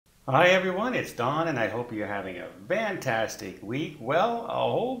Hi everyone, it's Don and I hope you're having a fantastic week. Well, a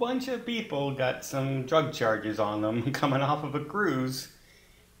whole bunch of people got some drug charges on them coming off of a cruise,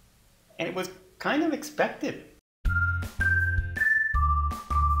 and it was kind of expected.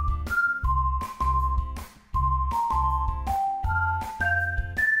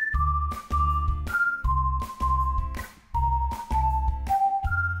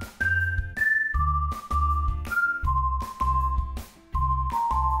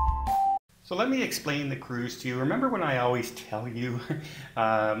 So let me explain the cruise to you. Remember when I always tell you,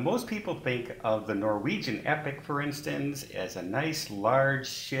 most people think of the Norwegian Epic, for instance, as a nice large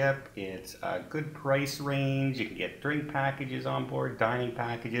ship. It's a good price range. You can get drink packages on board, dining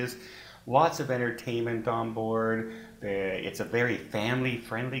packages, lots of entertainment on board. It's a very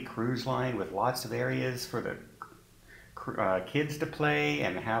family-friendly cruise line with lots of areas for the kids to play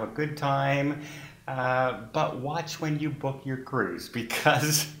and have a good time. But watch when you book your cruise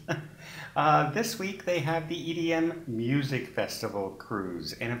because this week they have the EDM Music Festival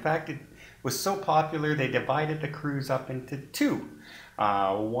cruise. And in fact, it was so popular they divided the cruise up into two.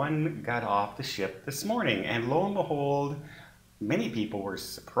 One got off the ship this morning, and lo and behold, many people were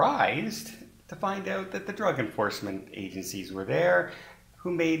surprised to find out that the drug enforcement agencies were there,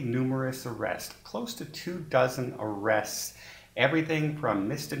 who made numerous arrests, close to 24 arrests, everything from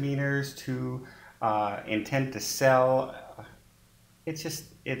misdemeanors to intent to sell.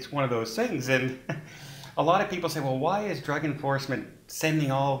 It's one of those things. And a lot of people say, well, why is drug enforcement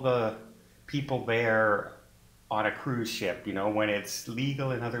sending all the people there on a cruise ship, when it's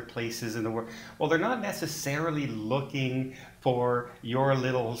legal in other places in the world? Well, they're not necessarily looking for your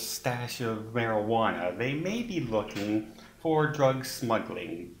little stash of marijuana. They may be looking for drug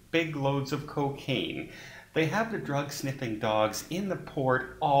smuggling, big loads of cocaine. They have the drug sniffing dogs in the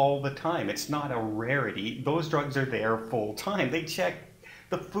port all the time. It's not a rarity. Those drugs are there full time. They check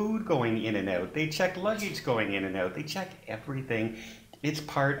the food going in and out. They check luggage going in and out. They check everything. It's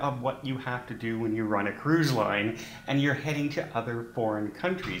part of what you have to do when you run a cruise line and you're heading to other foreign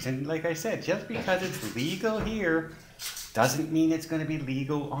countries. And like I said, just because it's legal here doesn't mean it's going to be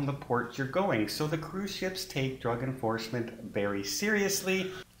legal on the ports you're going. So the cruise ships take drug enforcement very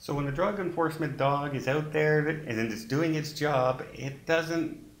seriously. So when the drug enforcement dog is out there and it's doing its job, it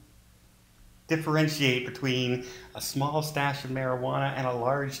doesn't differentiate between a small stash of marijuana and a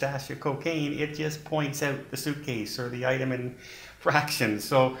large stash of cocaine. It just points out the suitcase or the item in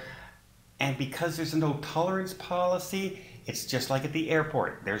fractions. And because there's no tolerance policy, it's just like at the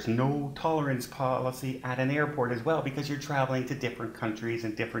airport. There's no tolerance policy at an airport as well, because you're traveling to different countries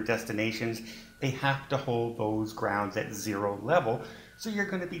and different destinations. They have to hold those grounds at zero level, so you're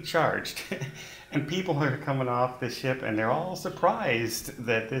going to be charged. And people are coming off the ship and they're all surprised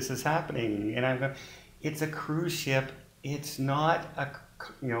that this is happening. And I'm going, it's a cruise ship. It's not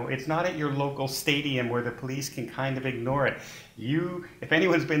it's not at your local stadium where the police can kind of ignore it. If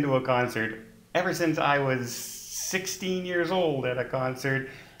anyone's been to a concert, ever since I was 16 years old at a concert,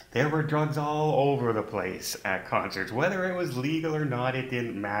 there were drugs all over the place at concerts. Whether it was legal or not, it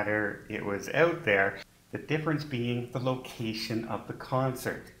didn't matter. It was out there. The difference being the location of the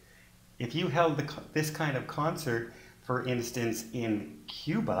concert. If you held this kind of concert, for instance, in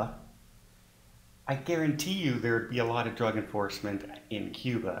Cuba, I guarantee you there'd be a lot of drug enforcement in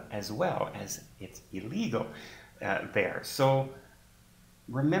Cuba as well, as it's illegal there. So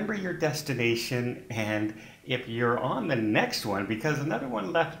remember your destination, and if you're on the next one, because another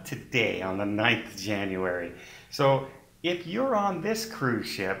one left today on the 9th of January. So if you're on this cruise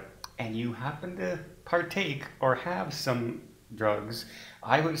ship and you happen to partake or have some drugs,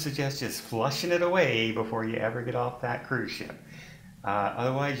 I would suggest just flushing it away before you ever get off that cruise ship.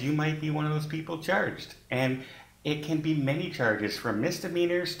 Otherwise, you might be one of those people charged. And it can be many charges, from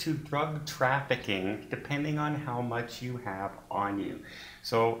misdemeanors to drug trafficking, depending on how much you have on you.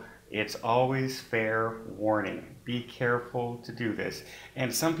 So it's always fair warning. Be careful to do this.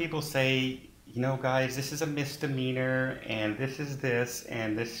 And some people say, guys, this is a misdemeanor, and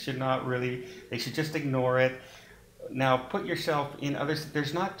this should not really, they should just ignore it. Now, put yourself in others.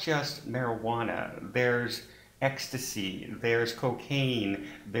 There's not just marijuana. There's ecstasy, there's cocaine,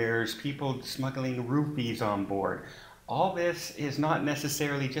 there's people smuggling roofies on board. All this is not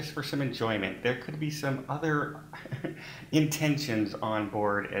necessarily just for some enjoyment. There could be some other intentions on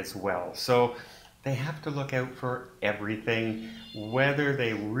board as well. So they have to look out for everything, whether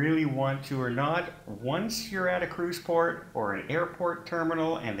they really want to or not. Once you're at a cruise port or an airport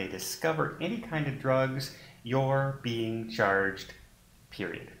terminal and they discover any kind of drugs, you're being charged,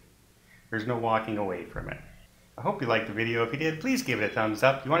 period. There's no walking away from it. I hope you liked the video. If you did, please give it a thumbs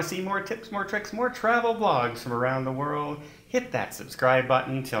up. If you want to see more tips, more tricks, more travel vlogs from around the world, hit that subscribe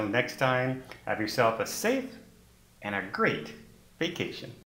button. Till next time, have yourself a safe and a great vacation.